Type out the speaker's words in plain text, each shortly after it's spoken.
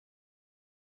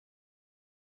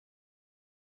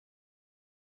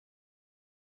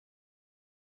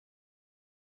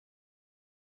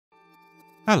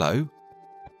Hello.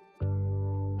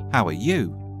 How are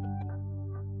you?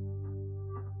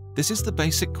 This is the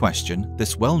basic question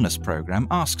this wellness program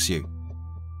asks you.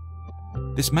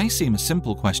 This may seem a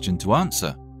simple question to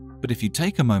answer, but if you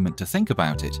take a moment to think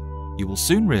about it, you will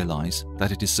soon realize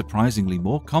that it is surprisingly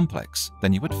more complex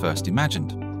than you had first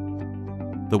imagined.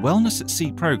 The Wellness at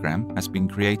Sea program has been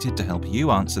created to help you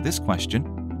answer this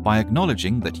question by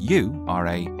acknowledging that you are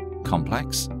a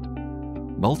complex,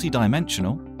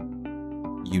 multidimensional,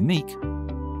 unique,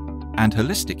 and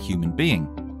holistic human being.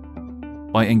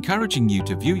 By encouraging you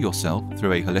to view yourself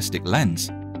through a holistic lens,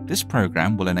 this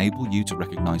program will enable you to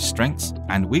recognize strengths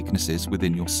and weaknesses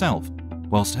within yourself,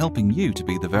 whilst helping you to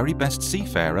be the very best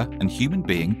seafarer and human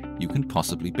being you can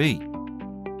possibly be.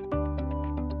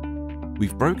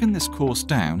 We've broken this course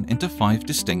down into 5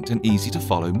 distinct and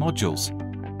easy-to-follow modules,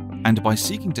 and by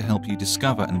seeking to help you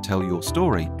discover and tell your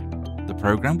story, the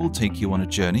program will take you on a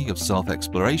journey of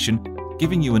self-exploration,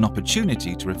 giving you an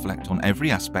opportunity to reflect on every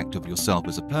aspect of yourself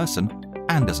as a person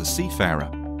and as a seafarer.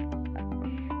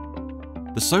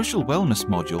 The Social Wellness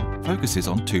module focuses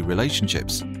on 2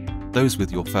 relationships, those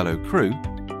with your fellow crew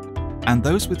and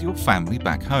those with your family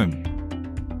back home.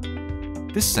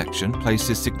 This section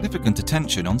places significant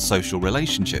attention on social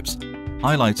relationships,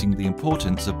 highlighting the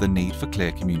importance of the need for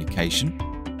clear communication,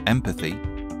 empathy,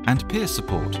 and peer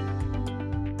support.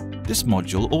 This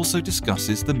module also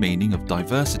discusses the meaning of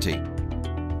diversity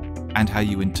and how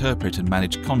you interpret and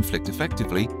manage conflict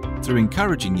effectively through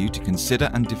encouraging you to consider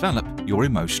and develop your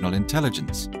emotional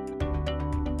intelligence.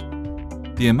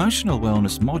 The Emotional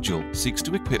Wellness module seeks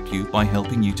to equip you by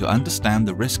helping you to understand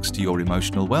the risks to your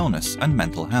emotional wellness and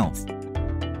mental health.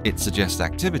 It suggests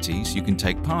activities you can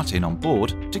take part in on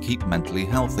board to keep mentally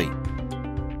healthy,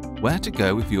 where to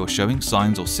go if you're showing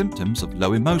signs or symptoms of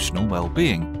low emotional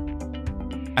well-being,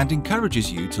 and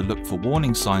encourages you to look for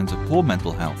warning signs of poor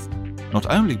mental health, not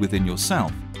only within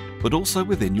yourself, but also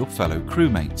within your fellow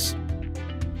crewmates.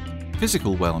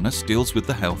 Physical wellness deals with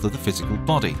the health of the physical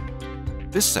body.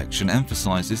 This section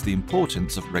emphasizes the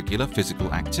importance of regular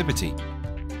physical activity,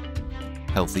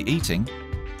 healthy eating,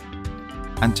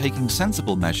 and taking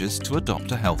sensible measures to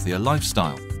adopt a healthier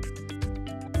lifestyle.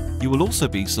 You will also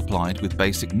be supplied with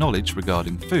basic knowledge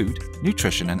regarding food,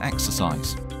 nutrition, and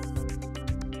exercise.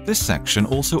 This section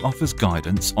also offers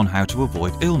guidance on how to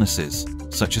avoid illnesses,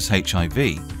 such as HIV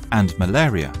and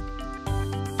malaria,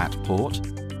 at port,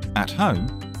 at home,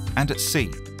 and at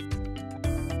sea.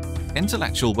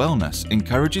 Intellectual wellness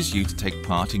encourages you to take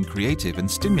part in creative and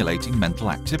stimulating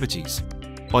mental activities.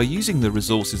 By using the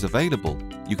resources available,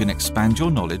 you can expand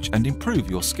your knowledge and improve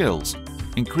your skills,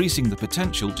 increasing the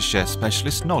potential to share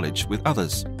specialist knowledge with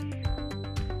others.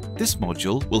 This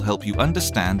module will help you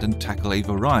understand and tackle a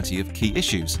variety of key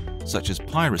issues, such as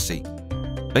piracy,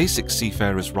 basic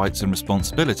seafarers' rights and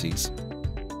responsibilities,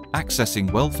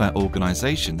 accessing welfare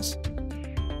organizations,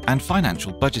 and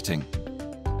financial budgeting.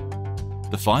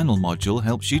 The final module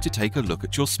helps you to take a look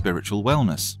at your spiritual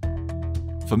wellness.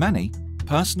 For many,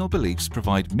 personal beliefs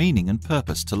provide meaning and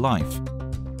purpose to life.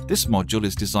 This module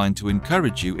is designed to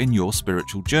encourage you in your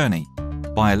spiritual journey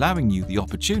by allowing you the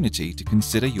opportunity to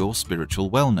consider your spiritual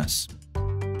wellness.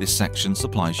 This section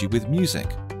supplies you with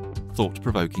music,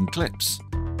 thought-provoking clips,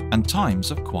 and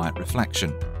times of quiet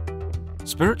reflection.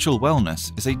 Spiritual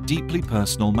wellness is a deeply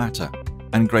personal matter,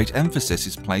 and great emphasis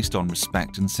is placed on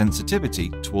respect and sensitivity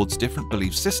towards different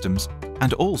belief systems,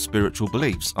 and all spiritual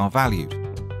beliefs are valued.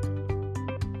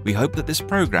 We hope that this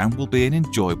program will be an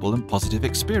enjoyable and positive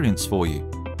experience for you,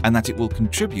 and that it will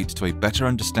contribute to a better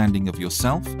understanding of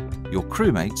yourself, your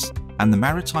crewmates, and the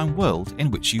maritime world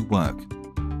in which you work.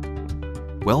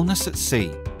 Wellness at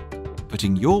Sea,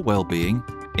 putting your well-being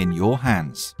in your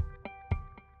hands.